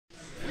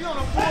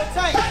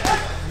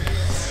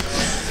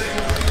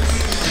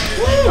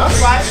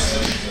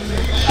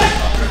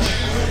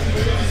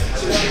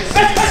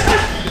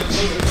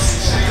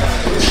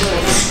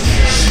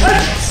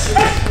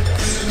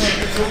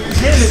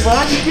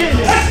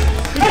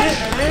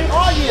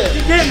Oh yeah.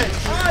 You getting it?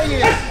 Oh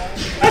yeah.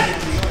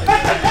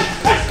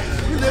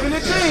 We living the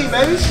dream,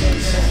 baby.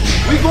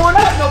 We going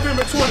up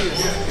November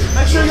 20th.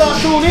 Make sure y'all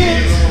tune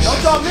in.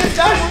 Don't y'all miss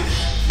that one.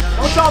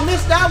 Don't y'all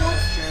miss that one.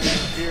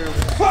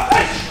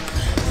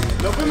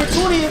 November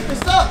 20th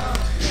is up.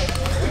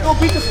 We gonna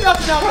beat the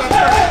stuffing out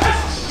there.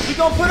 We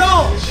gonna put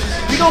on.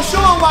 We gonna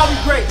show them why we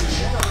great.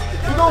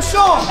 We gonna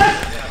show them.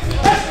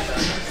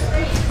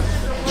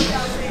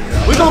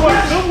 We gonna be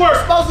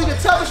supposedly the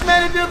toughest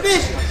man in the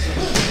division.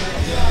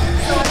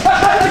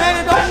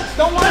 Man that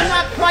don't want to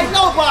not fight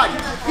nobody.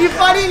 He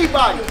fight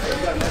anybody.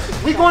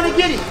 We gonna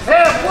get him.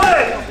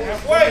 Halfway.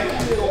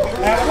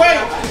 Halfway.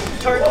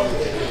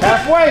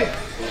 Halfway.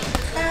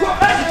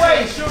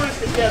 Halfway. Insurance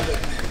together.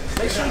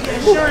 Make sure you get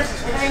insurance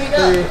and hang it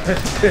up.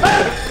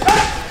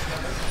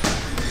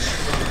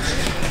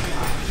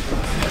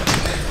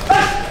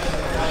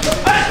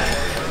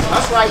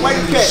 That's right, way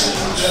to catch.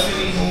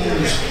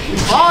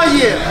 Oh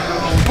yeah.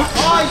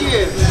 Oh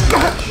yeah.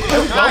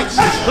 Nice.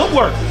 Good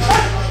work.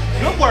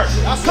 Good work.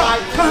 That's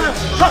right.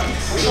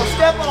 We gonna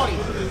step on him.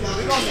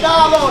 We gonna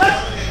style on him.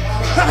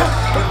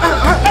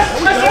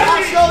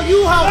 I'll show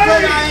you how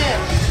good I am.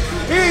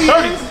 Here he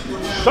 30. is.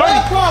 30.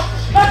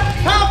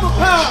 Pound for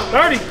pound.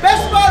 30.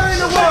 Best fighter in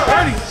the world.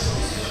 30.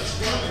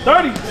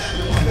 30.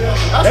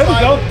 That's There we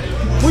right. go.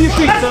 Move your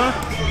feet, son.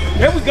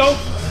 There we go.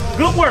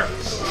 Good work.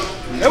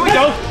 There we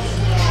go.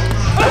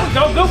 There we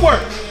go. Good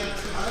work.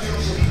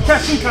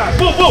 Catch 2 times.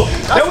 Boom, boom.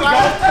 There we go.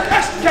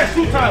 Catch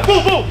 2 times.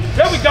 Boom, boom.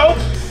 There we go.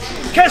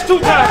 Catch 2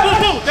 times. Boom,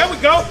 boom. There we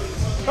go.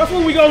 That's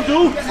what we gonna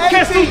do.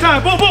 Catch 2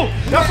 times. Boom, boom.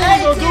 That's what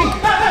we gonna do.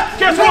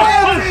 Catch 1.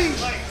 Boom.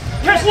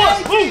 Catch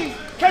 1. Boom.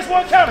 Catch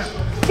 1 counter.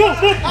 Boom,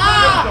 boom.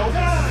 Ah.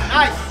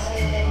 Nice.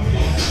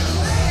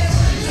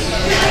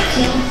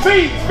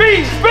 Speed,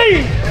 speed,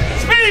 speed,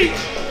 speed.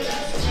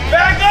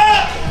 Back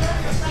up.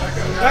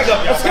 Back up.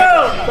 Let's go.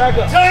 Back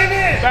up. Time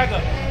in. Back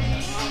up.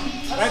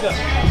 Back up.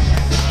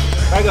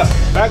 Back up.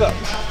 Back up.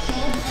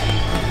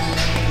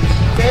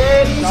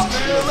 Daddy's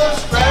still a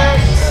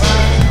scratch.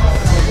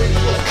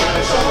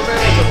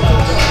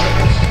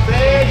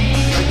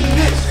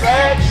 Daddy's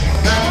scratch.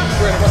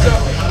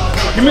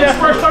 Give me that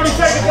first 30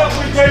 seconds up,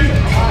 please, baby.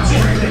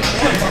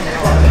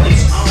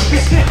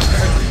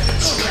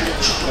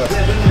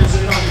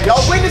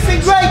 Y'all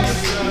witnessing greatness.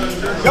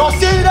 Y'all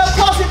seeing it up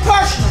close and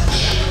personal.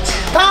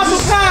 Pound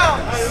for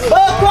pound.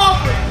 Bud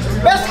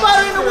Crawford. Best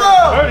fighter in the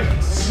world. 30.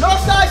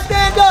 Northside,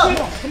 stand up.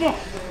 Come on.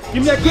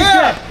 Give me that good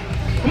jab.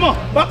 Come on.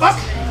 Bop, bop.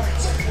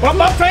 Bop,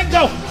 bop, tank,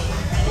 go.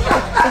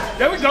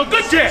 There we go.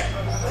 Good jab.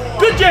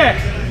 Good jab.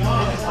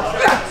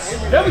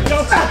 There we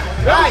go.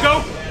 There we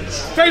go.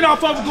 Fade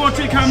off over going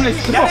to the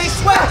combination. Come That on. ain't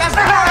sweat, that's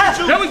glory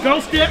juice. There we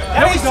go, Skip. That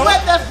There we ain't go.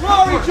 sweat, that's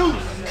glory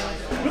juice.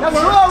 That's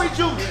glory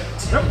juice.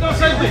 There we go,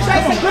 say this. Come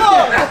Chasing on,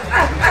 glory. good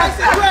jab.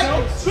 Chasing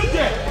greatness. Good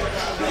jab.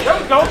 There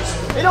we go.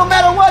 It don't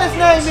matter what his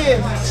name is.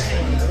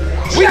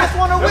 We just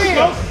want to There we win.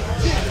 go.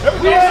 There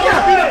we We go. just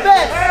want to be the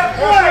best.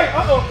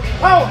 Uh-oh.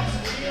 Power.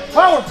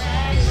 Power.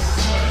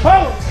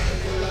 Power.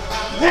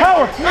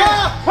 Power.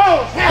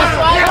 Power. That's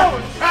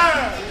right.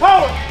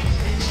 Power.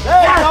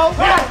 There you go.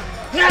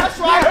 That's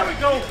right. There we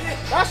go.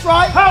 That's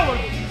right. Power.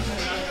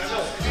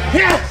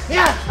 There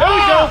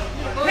we go.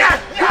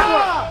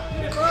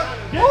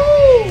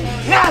 Woo.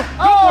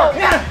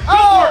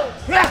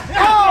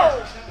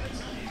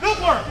 Good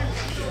work.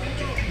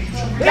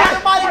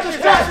 Dynamite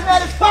destruction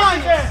at its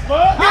finest.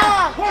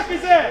 Park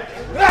his ass.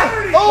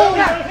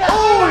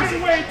 Box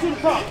your way into the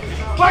pot.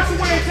 Box your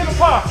way into the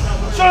pot.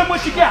 Show him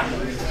what you got.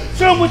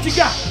 Show him what you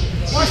got.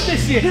 Watch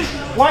this shit.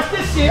 Watch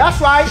this shit. That's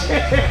right.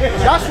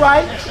 That's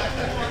right.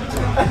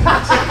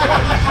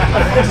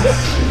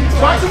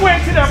 Box your way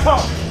into that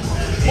pot.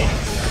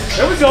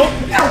 There we go.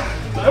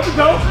 There we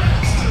go.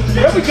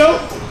 There we go.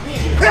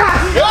 There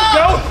we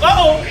go.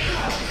 Uh-oh.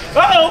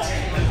 Uh-oh.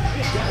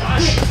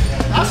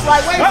 That's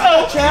right. Wait a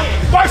minute, champ.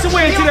 Box your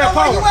way into that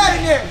power. You at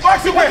in there?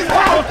 Box your way.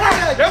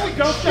 There we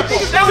go.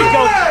 There we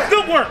go.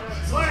 Good work.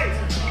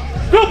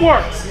 Good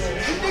work.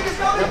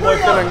 That boy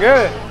feeling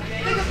good.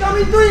 Niggas gonna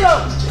be 3 of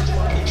them.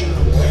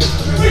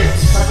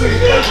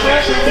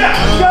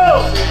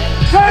 Go.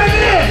 Turn it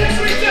in.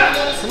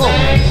 Come on.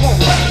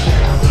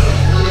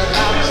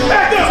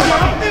 Back up,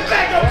 y'all.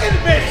 Back up in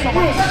the bench.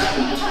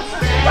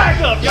 Back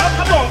up, y'all.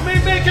 Come on.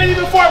 Man can't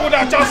even fight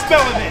without y'all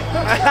spelling it.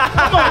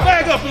 Come on,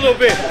 back up a little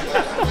bit.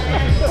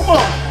 Come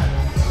on.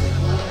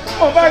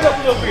 Come on, back up a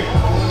little bit.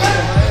 Come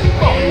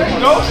on, there you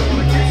go.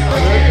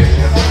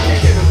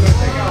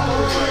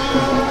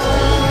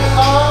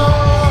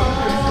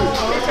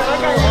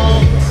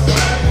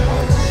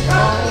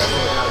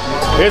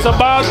 It's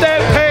about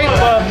that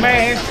paper,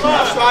 man.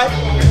 That's right.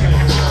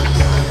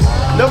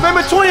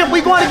 November 20th,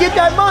 we're going to get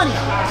that money.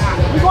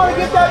 We're going to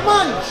get that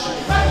money.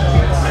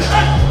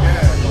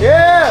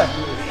 Yeah.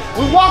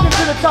 We're walking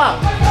to the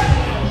top.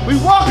 We're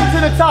walking to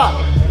the top.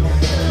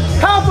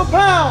 Pound for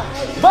pound,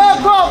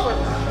 Bud Crawford,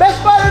 best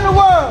fighter in the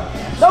world.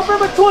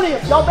 November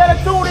 20th, y'all better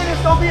tune in.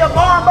 It's going to be a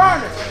barn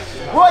burner.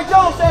 Roy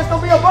Jones says it's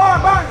going to be a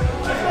barn burner.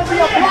 It's going to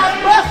be a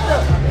blockbuster.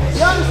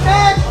 You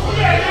understand?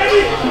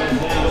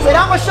 Say,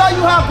 I'm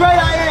you how great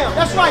I am.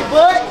 That's right,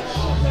 bud.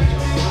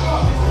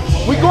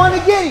 We going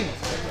to get him.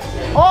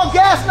 All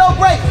gas, no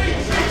brakes.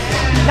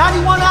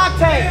 91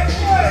 octane.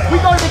 We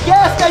go to the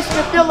gas station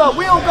to fill up.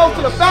 We don't go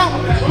to the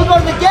fountain. We go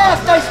to the gas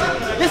station.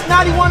 This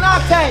 91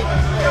 octane.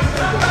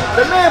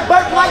 The man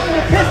burnt lightning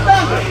and pissed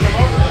thunder.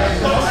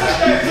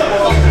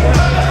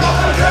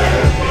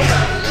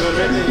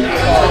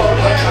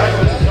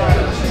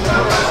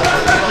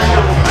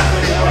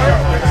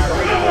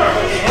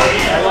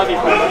 I love you.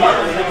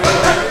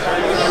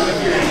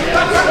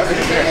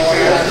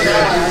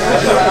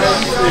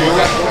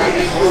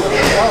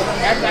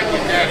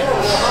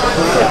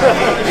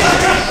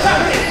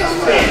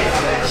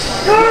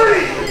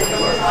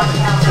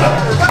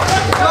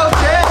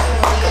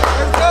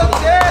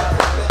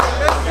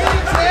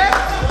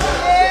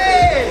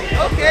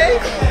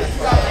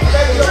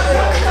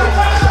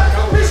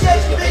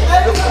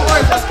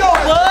 Let's go,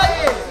 bud.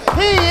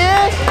 He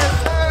is.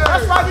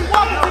 That's right. We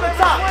walking to the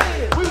top.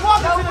 We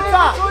walking to the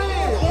top.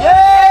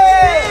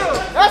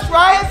 Yeah. That's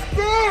right.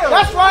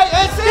 That's right.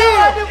 And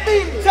still.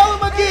 Tell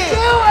him again.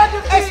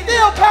 And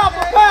still pound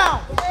for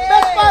pound.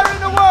 Best fighter in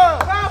the world.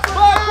 Bud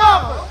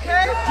Crawford.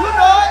 Okay. You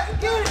know it.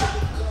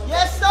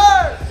 Yes,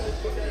 sir.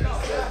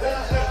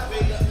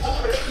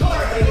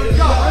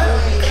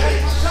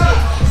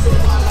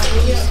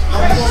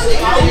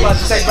 I'm about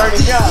to say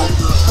Bernie Jones.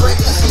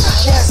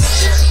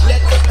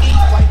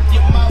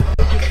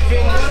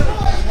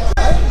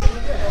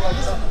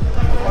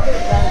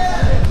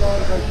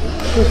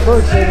 Chris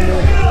Bird said to me,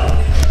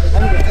 I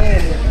need to play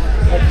him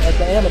at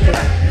the amateur.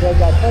 So I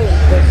got playing,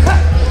 but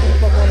who the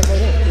fuck want to play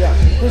him? Yeah.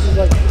 Chris is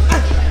like,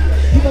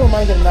 people don't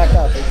mind getting knocked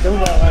out. They do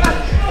not like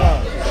getting knocked out.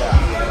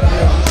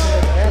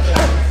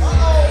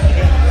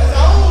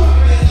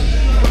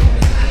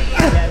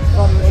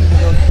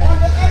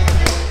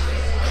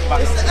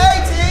 It's the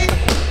A-team.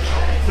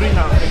 3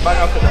 now. Back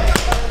out to that.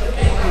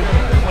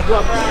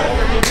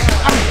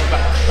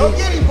 Go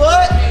get him,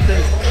 bud.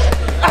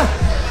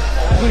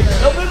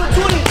 November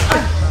 20th.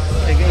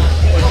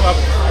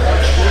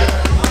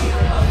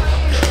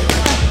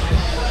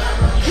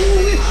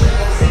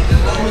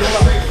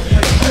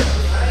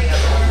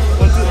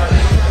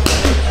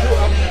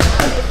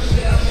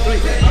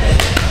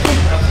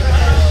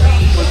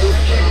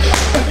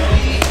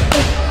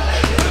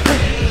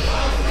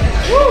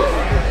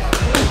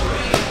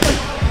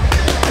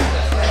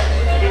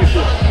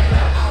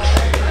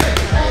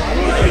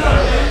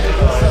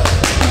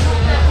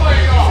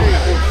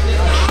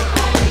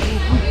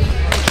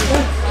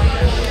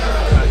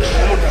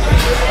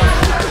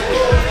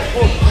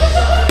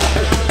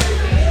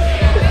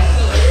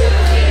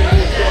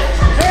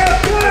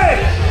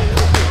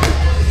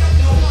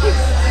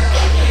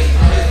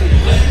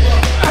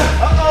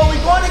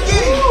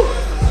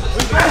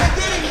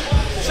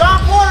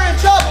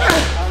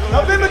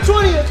 November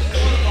 20th.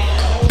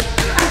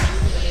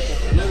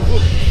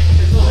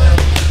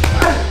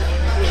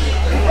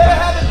 He better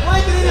have his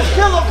blanket in his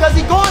pillow because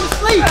he's going to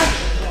sleep.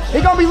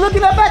 He's going to be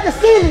looking up at the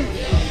ceiling.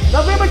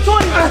 November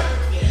 20th.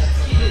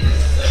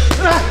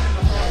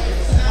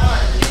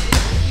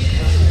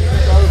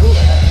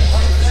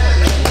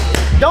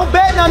 Don't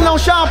bet nothing on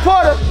Shawn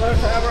Porter.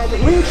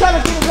 We ain't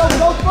trying to get him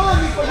no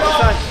funny for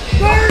y'all.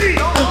 30!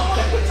 Don't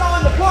put y'all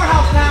in the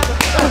poorhouse now.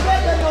 Don't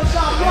bet nothing on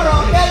Shawn Porter,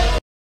 okay?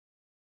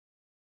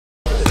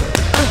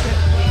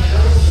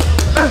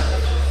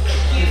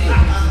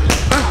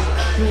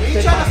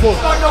 You trying to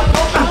start no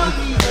Pokemon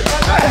games or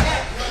nothing like that.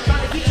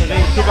 Trying to get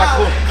you back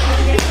on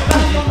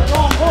the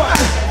wrong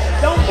horse.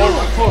 Don't do it.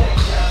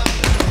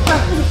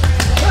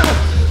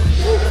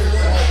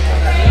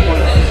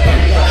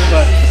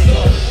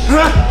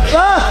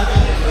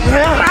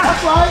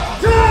 That's right.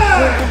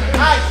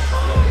 Nice.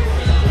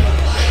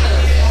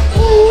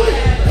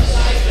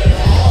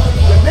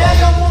 The man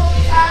don't want to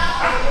be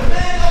out. The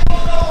man don't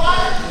want no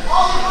water.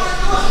 All he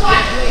want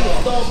to do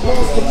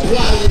is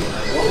fight.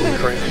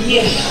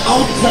 Yeah,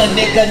 on the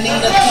nigga,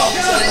 need a talk to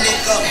the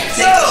nigga.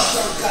 Take a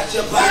shortcut,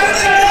 your body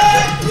like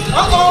that.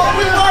 Uh-oh,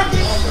 we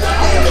working.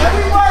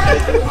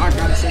 I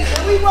gotta say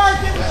that. We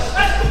working.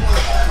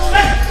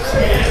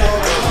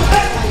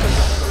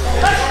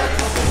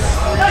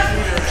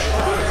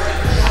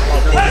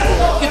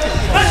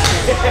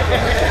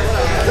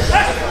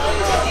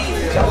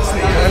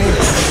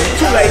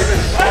 Too late.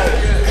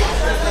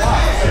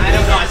 I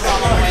don't know, I saw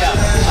him on the way up.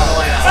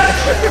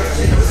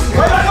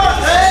 Where you going,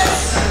 man?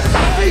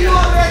 See you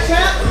over there,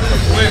 champ.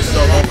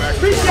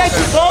 Appreciate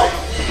you, bro.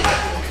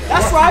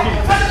 That's right.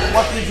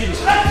 Watch me get it.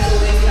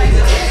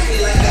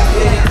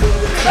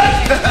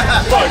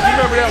 Boy, you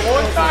remember that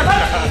one time?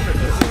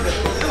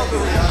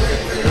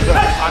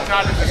 I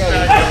tried to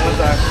distract you one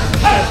time.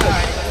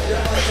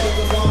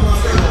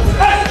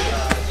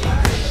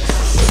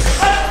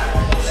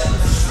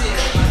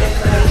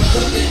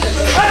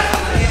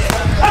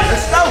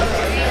 Let's go.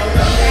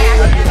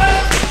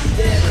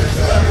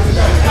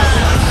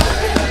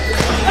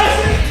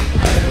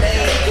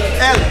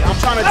 Ellie, I'm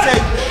trying to tell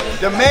you,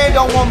 the man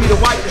don't want me to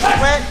wipe the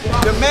sweat.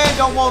 The man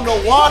don't want no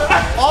water.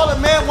 All the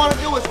man want to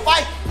do is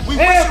fight. We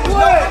wish it was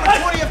November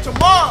 20th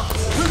tomorrow.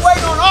 We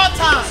waiting on our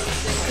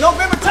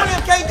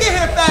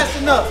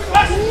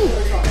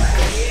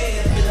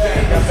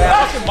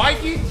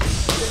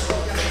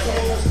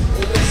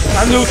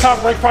I knew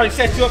Top Rank probably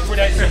set you up for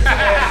that. Good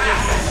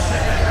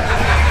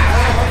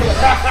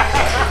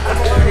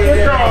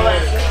girl,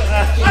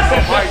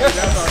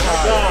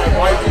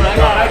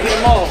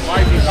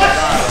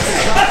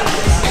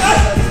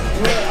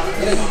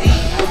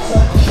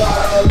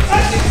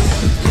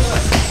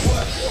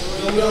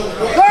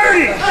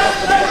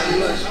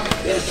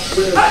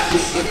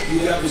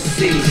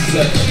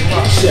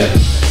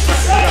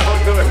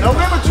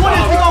 November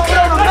 20th, we're gonna put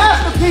on a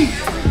masterpiece.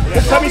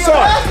 Tell me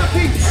sorry.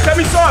 Tell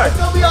me sorry. It's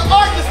gonna be an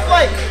art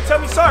display. Tell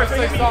me sorry.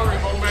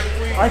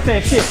 I ain't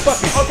saying shit.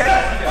 Fuck it. Okay.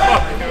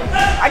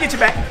 I get you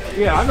back.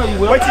 Yeah, I know you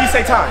will. Wait till you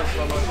say time.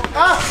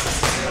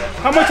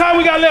 How much time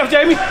we got left,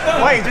 Jamie?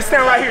 Wait, just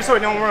stand right here so it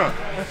don't run.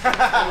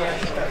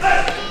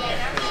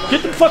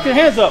 Get the fucking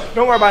hands up.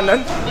 Don't worry about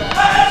nothing.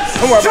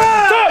 Don't worry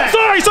about nothing.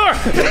 Sorry.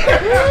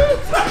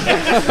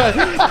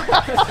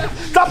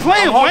 Stop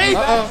playing, Wayne.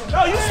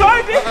 No, you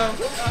started it.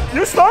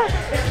 You started.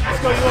 Let's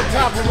go you up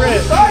top for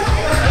red.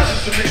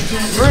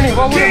 Bernie,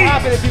 what would have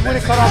happened if he would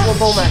have cut off with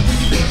Bowman?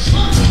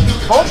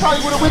 Bo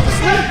probably would have went to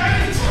sleep.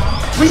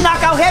 We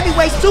knock out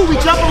heavyweights too. We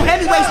jump on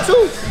heavyweights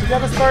too. You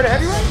never started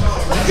heavyweight?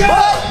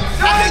 But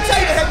I can't tell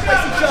you the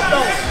heavyweights he jumped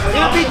on.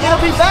 It'll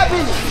be bad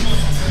business.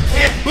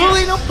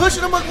 Bullying them,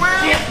 pushing them around.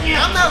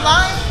 I'm not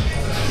lying.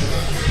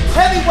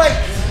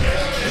 Heavyweights.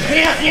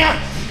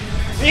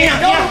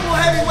 Notable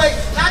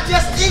heavyweights, not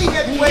just any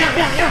heavyweight.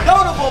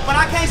 Notable, but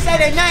I can't say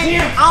their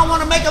name. I don't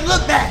want to make them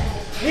look bad.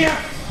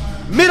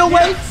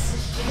 Middleweights.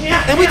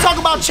 And we talk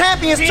about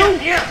champions too,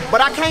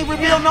 but I can't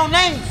reveal no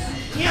names.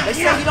 They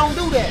say you don't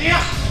do that.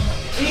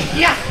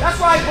 That's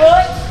right,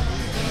 bud.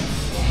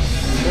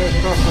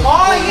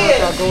 All he is.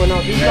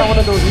 He's not one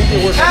of those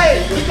easy workers.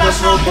 Hey, we got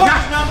Shawn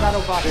Porter's number.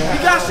 We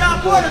got Shawn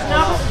Porter's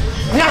number.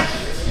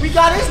 We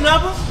got his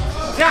number.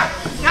 We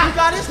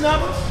got his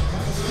number.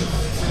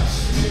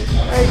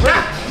 Hey, bro.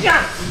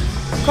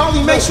 Call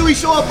me, make sure he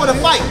show up for the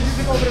fight.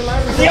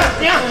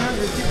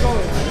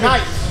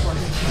 Nice.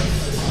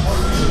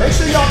 Make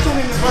sure y'all tune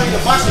in to Bring the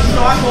Boxing. You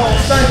know I go on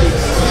Sunday.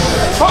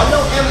 I know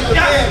Emily was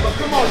there, but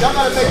come on, y'all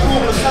gotta make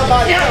room for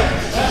somebody else.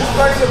 This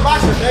Bring the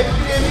Boxing, baby.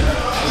 You hear me?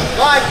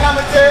 Live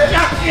commentary.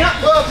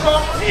 World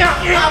Crawford.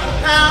 Pound for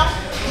pound.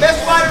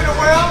 Best fighter in the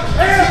world.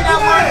 See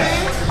that word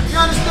in? You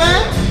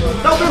understand?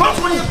 November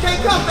 20th can't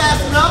come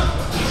fast enough.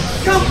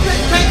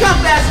 Can't come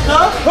fast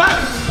enough.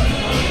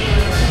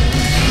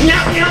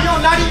 You know,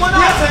 91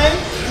 octane.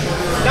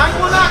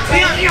 91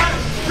 octane.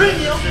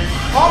 Premium.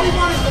 All we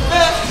want is the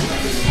best.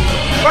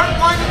 Work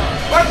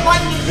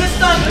fighting is his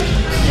thunder.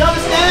 You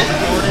understand?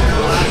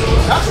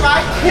 That's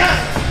right.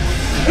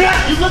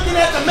 You looking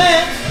at the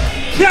man.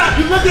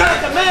 You looking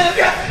at the man.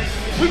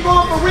 We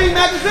going for Ring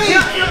Magazine.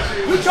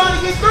 We trying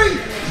to get 3.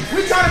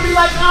 We trying to be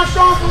like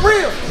Armstrong for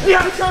real. We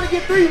trying to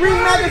get 3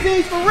 Ring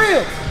Magazines for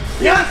real.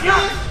 You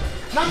understand?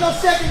 Not no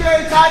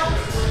secondary title.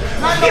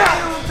 Not no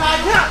interim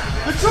title.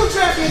 The true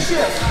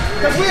championship.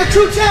 Because we a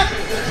true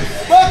champion.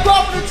 Bud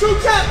Crawford, the true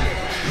champion.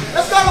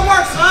 Let's go to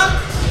work, son.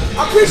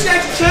 I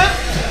appreciate you, champ.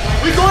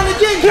 We going to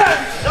get you.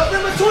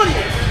 November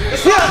 20th.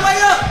 It's all the way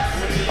up.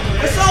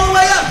 It's all the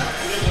way up.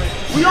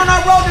 We on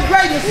our road to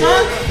greatness,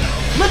 son.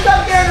 Look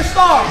up there in the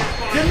stars.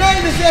 Your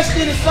name is etched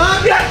in it,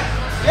 son. There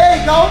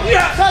you go.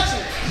 Touch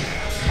it.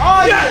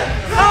 Oh, yeah.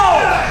 Oh.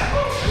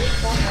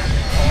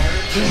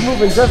 He's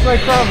moving just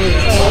like Crawford.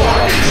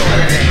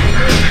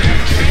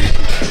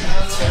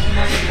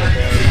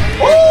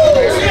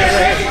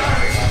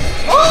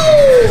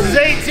 This is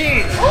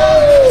 18.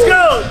 Let's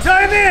go.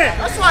 Time in.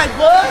 That's right,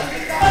 bud.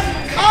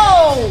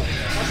 Oh.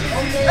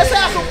 Let's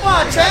have some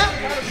fun, champ.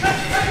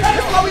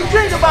 That's what we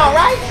dream about,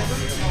 right?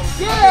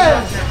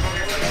 Yeah.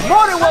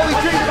 More than what we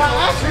dream about,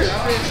 actually.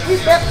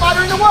 He's best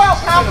fighter in the world,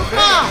 pound for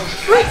pound.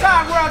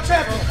 3-time world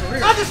champion.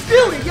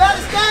 Undisputed, you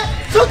understand?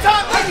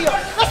 2-time India.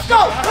 Let's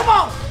go. Come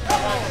on.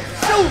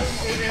 Shoot.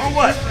 On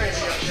what?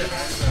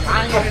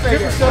 I ain't gonna say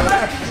that.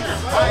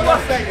 I ain't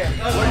gonna say that.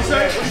 What you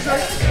say?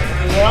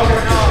 Yeah, we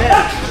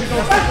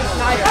gonna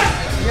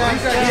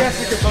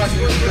stick this night.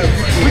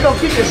 We gonna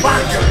keep it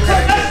boxing.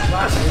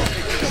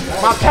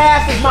 My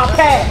past is my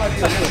past.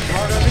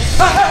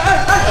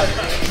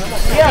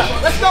 Yeah,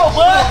 let's go,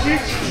 bud.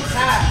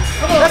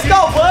 Let's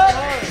go, bud.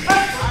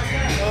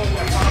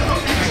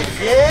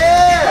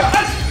 Yeah.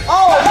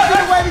 Oh, you see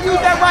the way we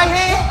use that right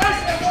hand?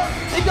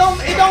 It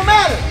don't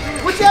matter.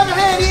 Whichever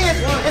hand is,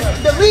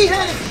 the lead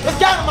hand is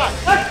dynamite.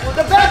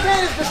 The back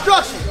hand is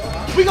destruction.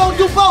 We gonna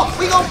do both.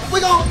 We gonna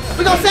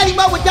set him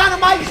up with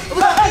dynamite. And we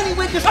gonna end him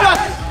with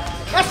destruction.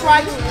 That's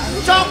right.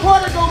 Shawn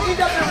Porter gonna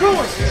end up in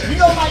ruins. You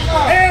know, like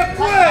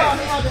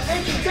the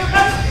ancient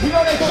temple. You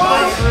know they call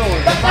him.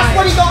 That's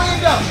what he gonna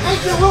end up.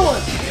 Ancient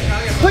ruins.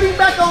 Put him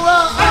back on.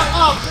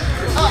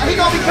 He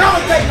gonna be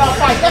commentating our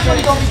fight. That's what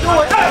he gonna be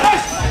doing.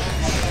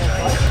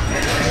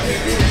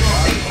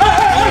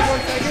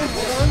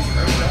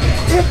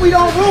 If we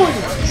don't ruin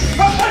it.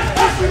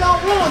 If we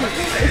don't ruin it.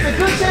 It's a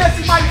good chance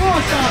he might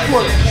ruin Shawn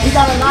Porter. He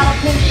got a lot of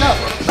pent up.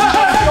 He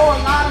got to show a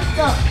lot of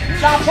stuff.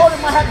 Shawn Porter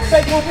might have to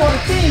take one for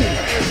the team.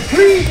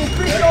 Please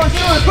increase your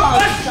insurance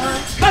policy, son.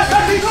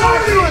 Increase your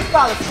insurance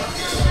policy.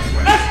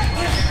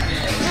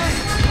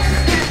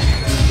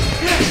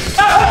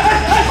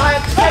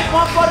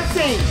 one for the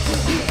team.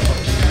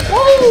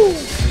 Woo!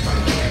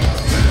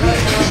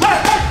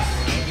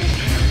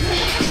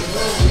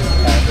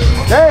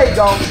 There you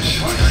go.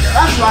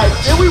 That's right.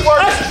 And we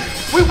walking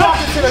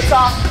to the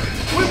top.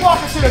 We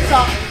walking to the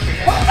top.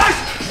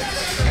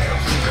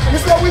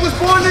 This is what we was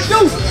born to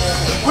do.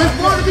 We was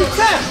born to be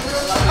champ.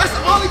 That's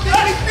the only thing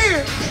we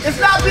fear. It's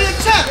not being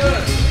champ.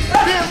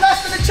 Being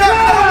less than the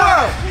champion of the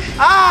world.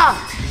 Ah.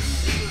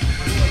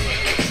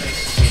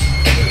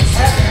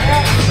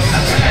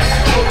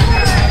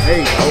 There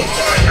you go.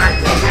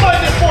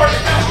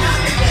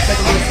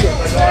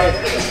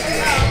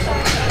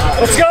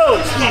 Let's go.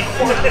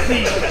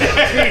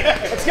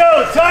 Let's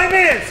go. Time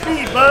in.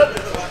 Speed, bud.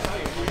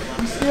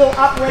 We still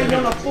operating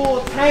on a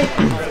full tank.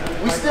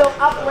 We still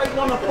operating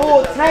on a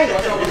full tank.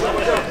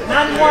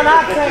 91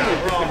 octane.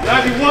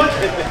 91?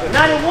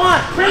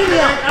 91.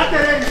 Premium. Out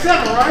there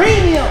 87, right?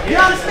 Premium. You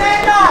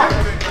understand now?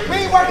 We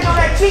ain't working on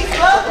that cheap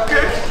stuff.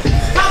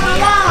 Top of the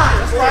line.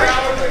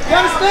 You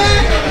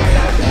understand?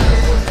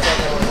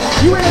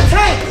 You in the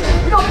tank.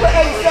 We don't put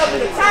 87 in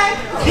the tank.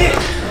 Yeah.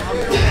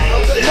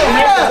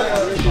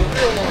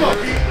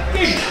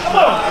 Come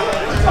on.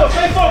 Let's go.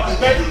 Stay focused,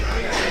 baby.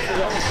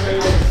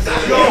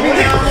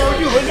 Where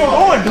you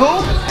going,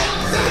 dude?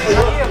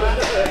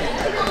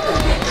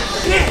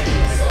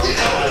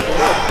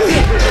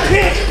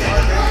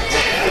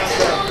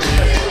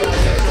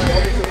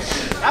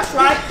 That's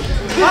right.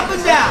 Up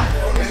and down.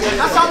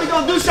 That's how we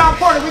gonna do Shawn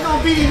Porter. We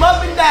gonna beat him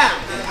up and down.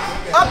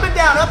 Up and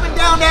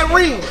down that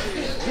ring.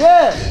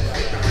 Yeah.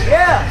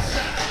 Yeah.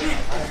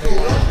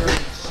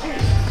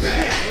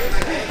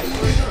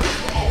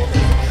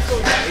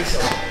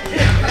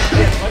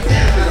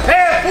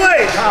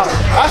 Halfway.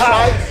 That's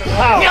right.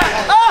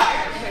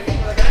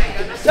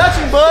 Touch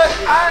him, bud.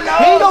 I know.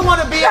 He don't want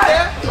to be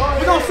there.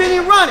 We're going to send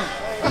him running.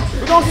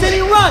 We're going to send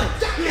him running.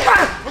 We're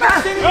going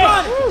to send him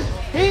running.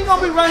 He ain't going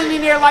to be running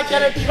in there like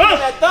that after you feel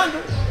that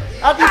thunder.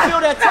 After you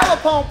feel that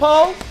telephone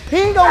pole.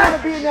 He ain't going to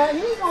want to be in there. He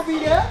ain't going to be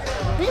there.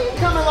 He ain't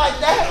coming like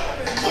that.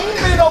 He ain't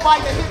really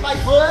nobody that hit like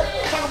Bud.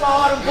 Talking about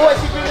all them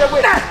boys he been there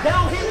with. They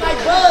don't hit like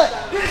Bud.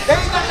 They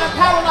ain't got that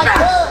power like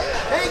Bud.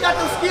 They ain't got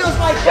them skills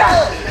like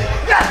Bud.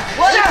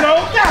 What? There you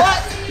go.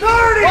 What?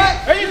 30.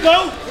 What? There you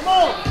go. Come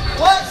on.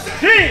 What?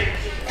 10.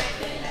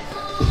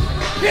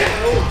 We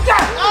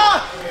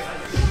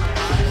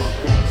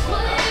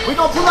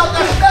gonna pull out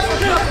that special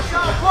stuff for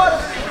Shawn Porter.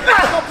 We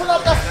gonna pull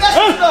out that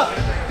special stuff.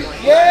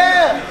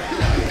 Yeah.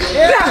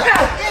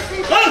 Yeah.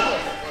 Empty maker.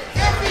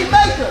 Empty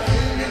maker.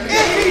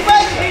 Empty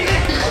maker.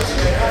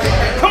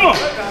 Come on.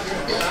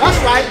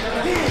 That's right.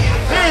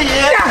 There he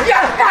is.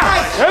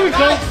 Nice. There we go.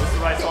 Nice.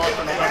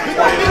 We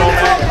gonna beat him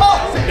to a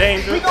pulp.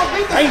 We gonna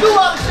beat the stew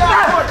out of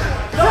Shawn Porter.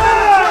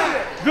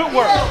 Good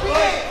work.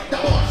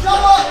 Show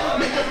up.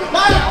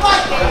 Body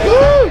fight.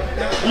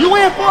 You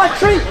in for a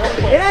treat.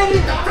 It ain't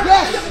even,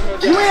 yes.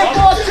 You in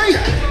for a treat.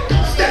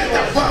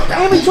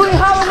 In between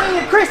Halloween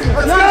and Christmas.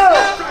 Let's go.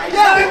 Yeah.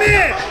 Time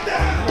in.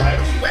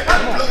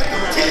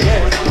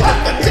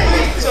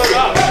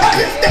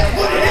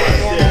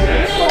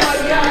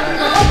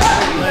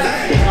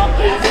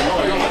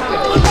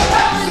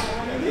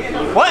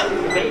 What?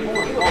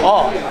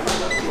 Oh,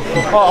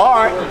 all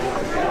right.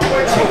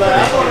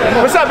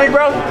 What's up, big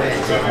bro?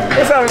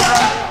 What's up, big bro?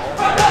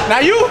 Now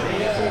you?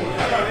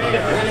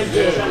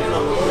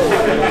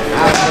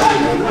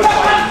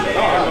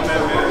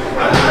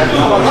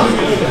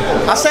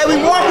 I say we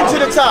walking to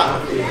the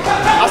top.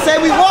 I say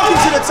we walking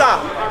to the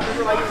top.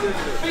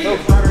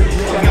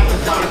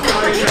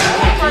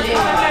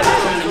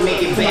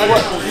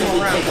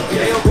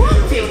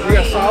 We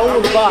got Saul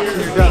in the box.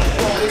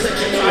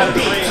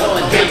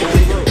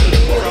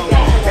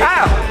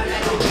 Ow!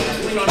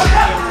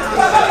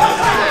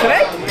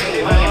 Today?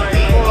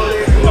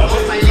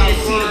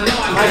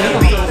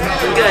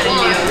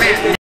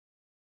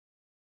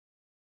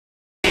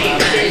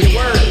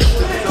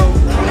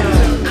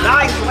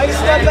 Nice, way to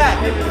step back.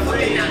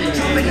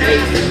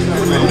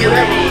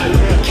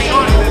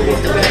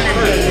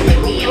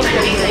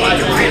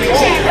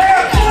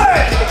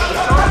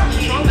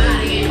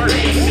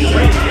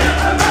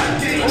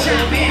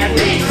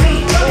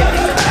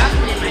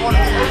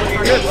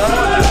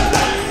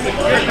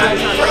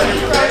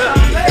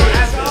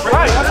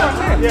 Right, that's what I'm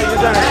saying. Yeah,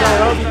 you're done.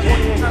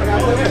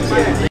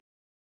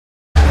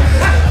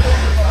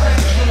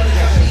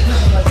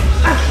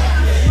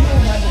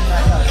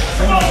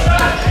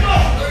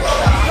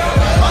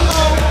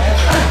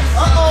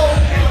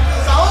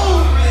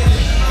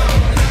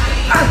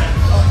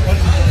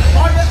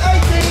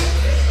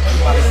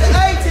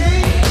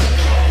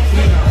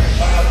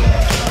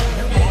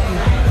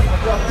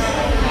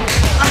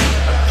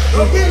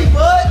 Go get him,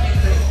 bud.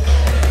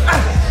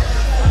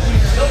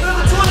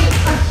 November 20th.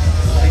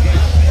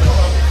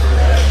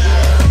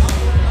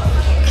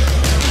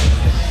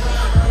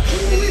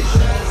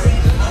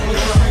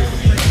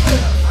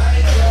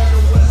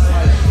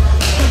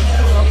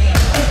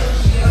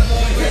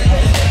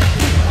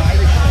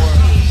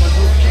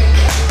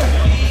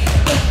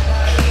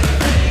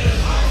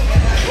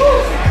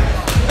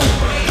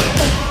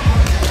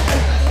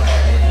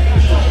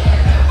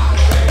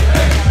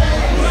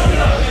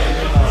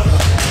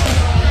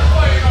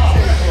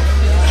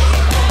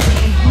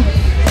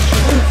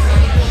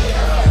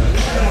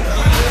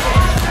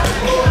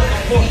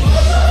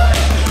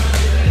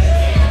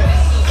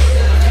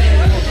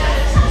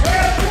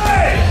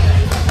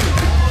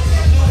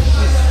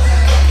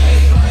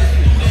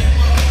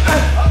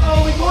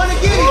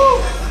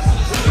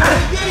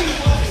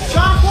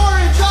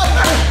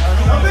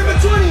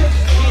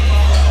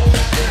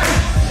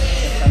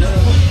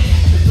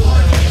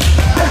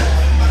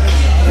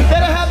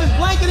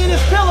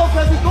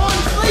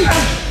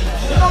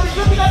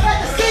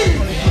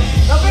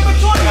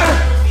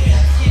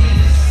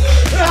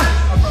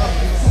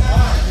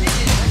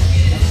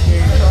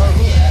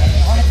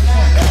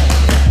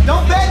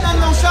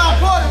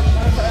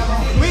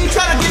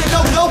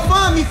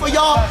 be for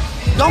y'all.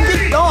 I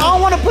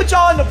don't want to put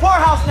y'all in the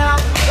poorhouse now.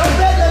 Don't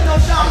bet that no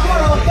Shawn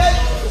Porter, okay?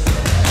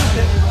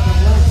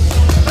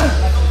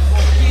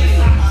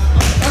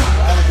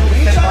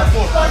 We trying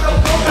to start no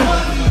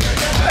money.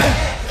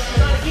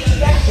 Get you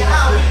back to your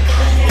house.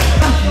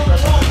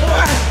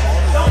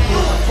 Don't do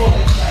it for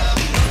me.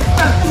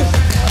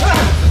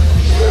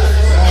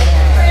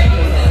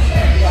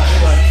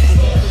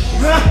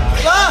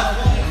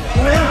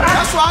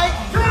 That's right.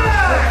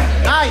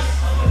 Nice.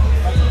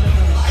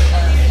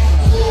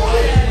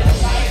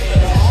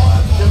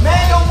 The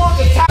man don't want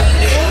the top.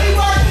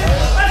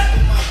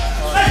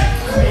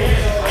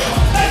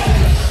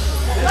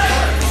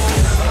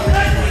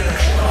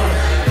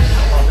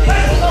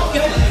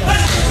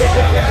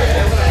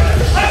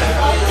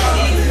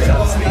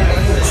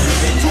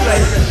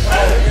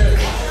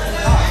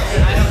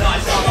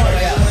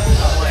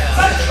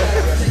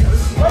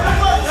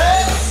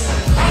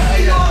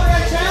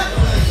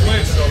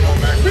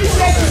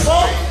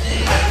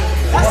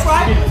 That's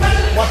right.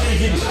 Watch me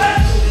get it.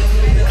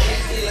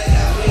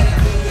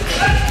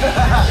 You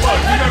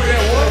remember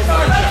that one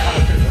time?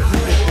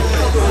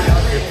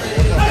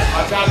 I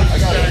got it.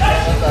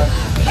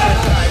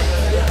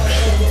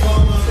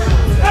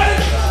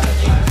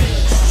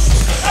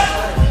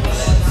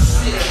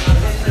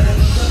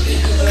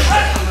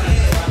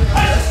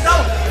 Let's go.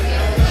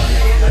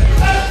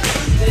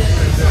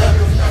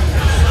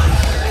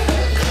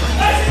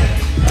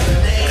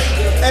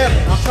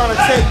 I'm trying to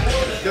take.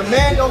 The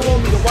man don't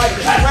want me to wipe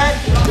his sweat.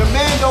 The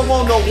man don't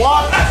want no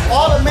water.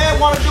 All the man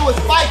want to do is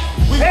fight.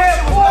 We wish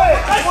it was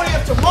November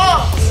 20th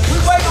tomorrow. We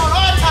waiting on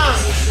our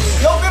time.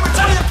 November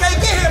 20th can't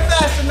get here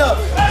fast enough.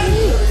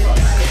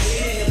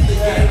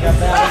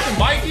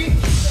 Mikey?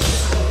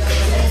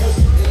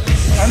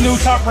 I knew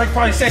Top Break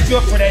probably set you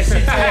up for that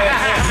shit.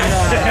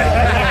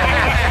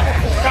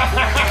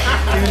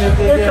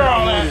 Where's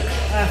Carl at?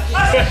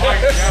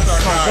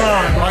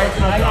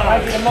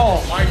 I get them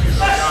all. Mikey's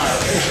our guy.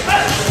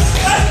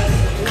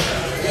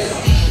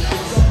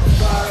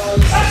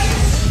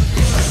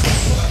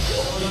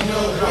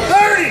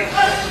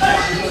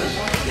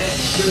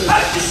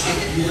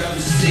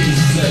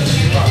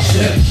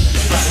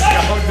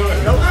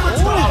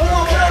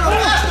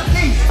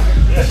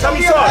 Tell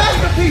me sorry.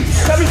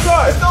 Tell me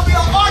sorry. It's gonna be an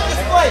art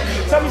display.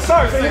 Tell me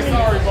sorry. Say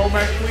sorry,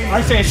 Bo-Mac, please. I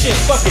ain't saying shit.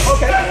 Fuck it.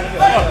 Okay.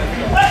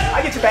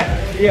 I get you back.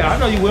 Yeah, I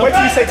know you will. Wait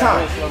till you say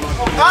time.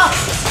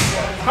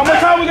 How much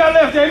time we got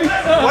left, Jamie?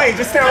 Wait,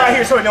 just stand right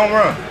here so it don't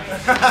run.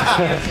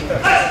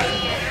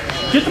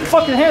 Get the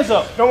fucking hands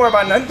up. Don't worry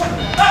about nothing.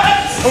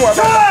 Don't worry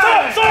about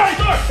nothing. Sorry.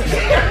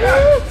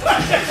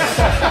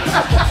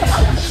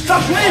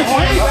 Stop playing,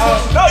 Jamie.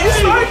 No, you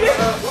started it.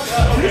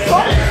 You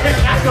started it.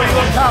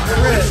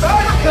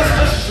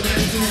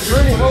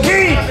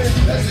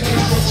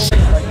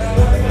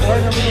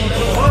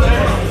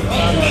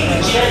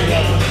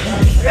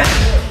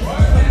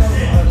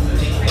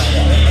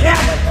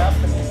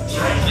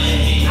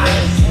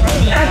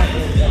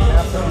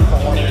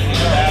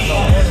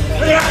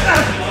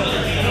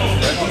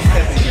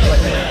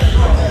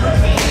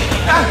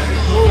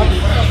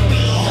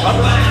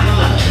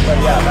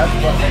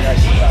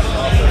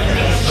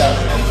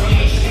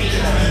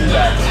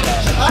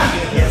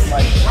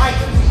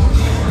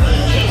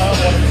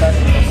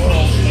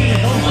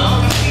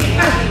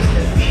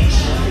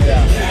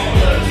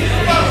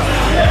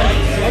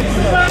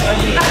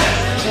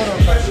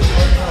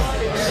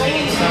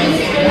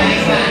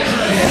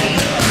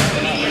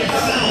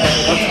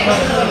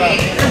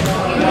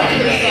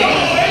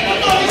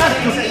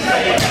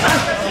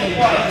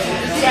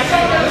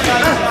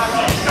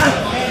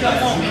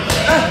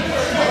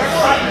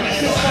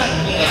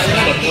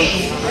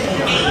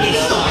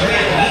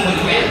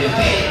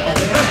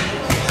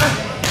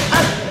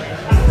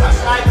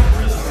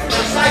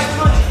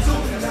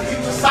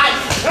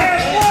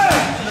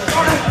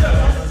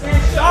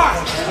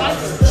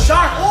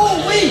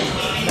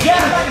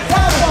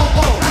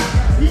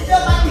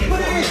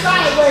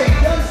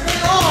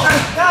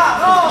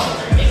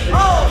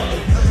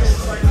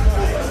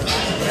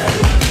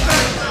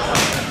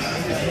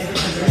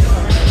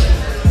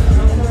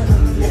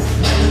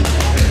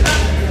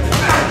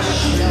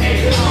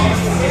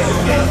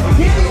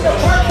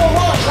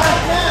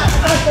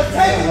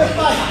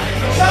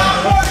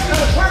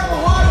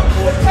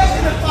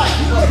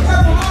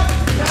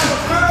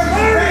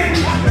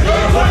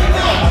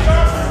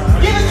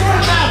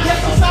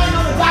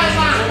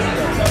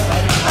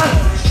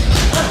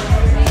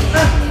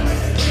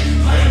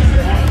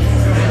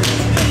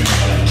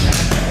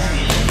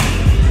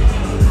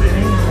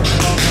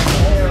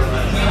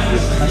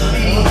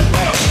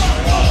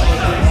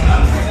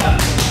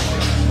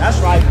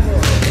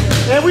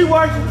 And we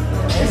working.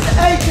 It's the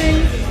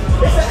 18.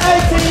 It's the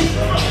 18.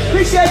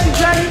 Appreciate you,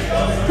 Jamie.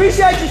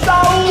 Appreciate you,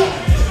 Saul.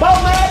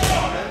 Bo-Mac.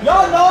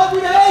 Y'all know it. We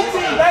the 18,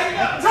 baby.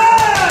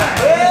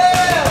 Time!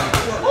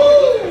 Yeah.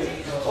 Ooh.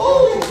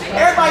 Ooh.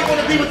 Everybody want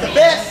to be with the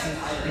best.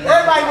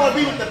 Everybody want to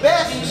be with the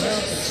best.